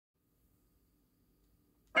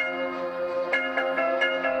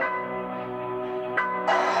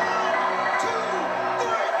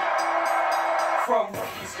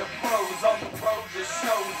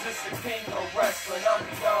the king of wrestling, I'm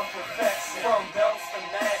beyond perfection. From belts to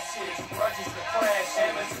matches, grudges to clash,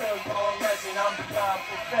 amateur born legend, I'm beyond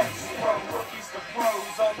perfection. From rookies to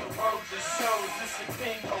pros, on the road to shows, this the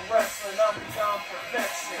king of wrestling, I'm beyond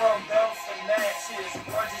perfection. From belts to matches,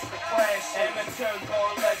 grudges to clash, amateur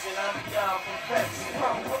born legend, I'm beyond perfection.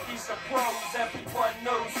 From rookies to pros, everyone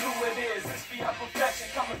knows who it is. It's beyond perfection,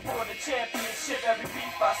 coming for the championship. Every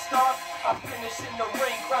beat I start, I finish in the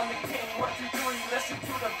ring, crown the king. 1, 2, 3, listen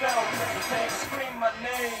to the bell ring. They scream my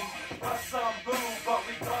name, bust some boo, but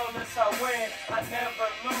regardless I win, I never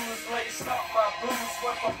lose. Lace up my boots,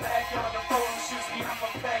 work my backyard, the photo shoots. Beyond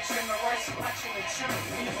perfection, the right selection to choose.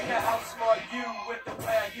 Easy to outsmart you with the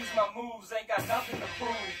way I use my moves. Ain't got nothing to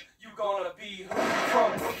prove. You gonna be who?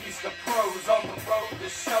 From rookies to pros, on the road to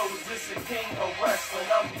shows. This the king of wrestling,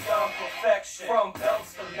 I'm beyond perfection. From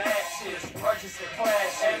belts to matches, grudges to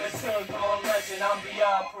clash, amateur born legend, I'm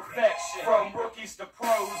beyond perfection. From rookies to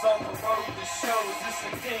pros, on the road to shows. This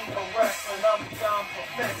the king of wrestling, I'm beyond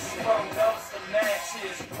perfection. From belts to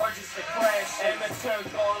matches, grudges to clash, amateur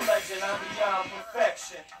born legend, I'm beyond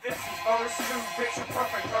perfection. This is verse 2, picture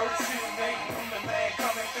perfect virtue. Made from the man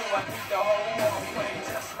coming through, I need the whole walkway.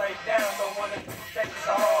 Just lay down, don't wanna do things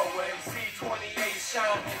the hard way. C28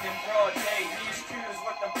 shining in broad day. These cues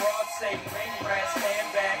with the broad say, ring rats, stand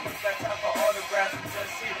back. If got time for autographs, I'm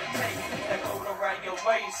just here to take that gold around your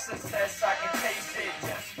waist. Success, I can taste it,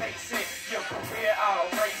 just face it. Your career, I'll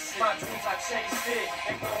erase it. My dreams, I chased it.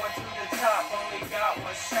 And going to the top, only got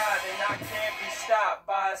one shot. And I can't be stopped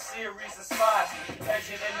by a series of spots.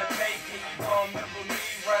 Legend in the making, you gon' remember me.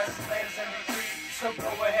 Wrestlers in retreat, so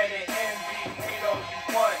go ahead and envy. Hate all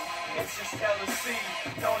you want, it's just jealousy.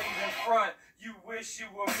 Don't even front, you wish you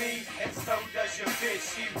were me. And so does your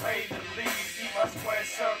bitch, she ready to leave. Be my square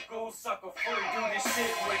circle, sucker free. Do this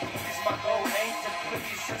shit with ease, my goal ain't to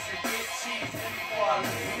please, just to get cheese. And before I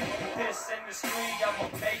leave this industry, I'ma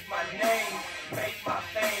make my name, make my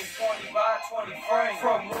fame. 20 by 20 frame.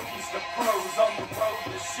 From rookies to pros, on the road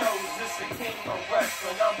to shows. This the king of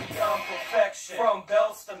wrestling, I'm beyond perfection. From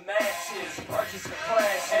belts to matches, grudges to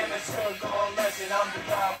clash, amateur born legend, I'm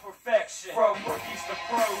beyond perfection. From rookies to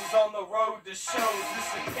pros, on the road to shows. This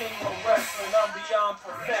the king of wrestling, I'm beyond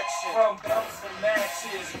perfection. From belts to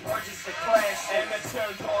matches, grudges to clash, amateur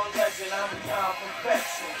born legend, I'm beyond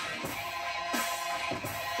perfection.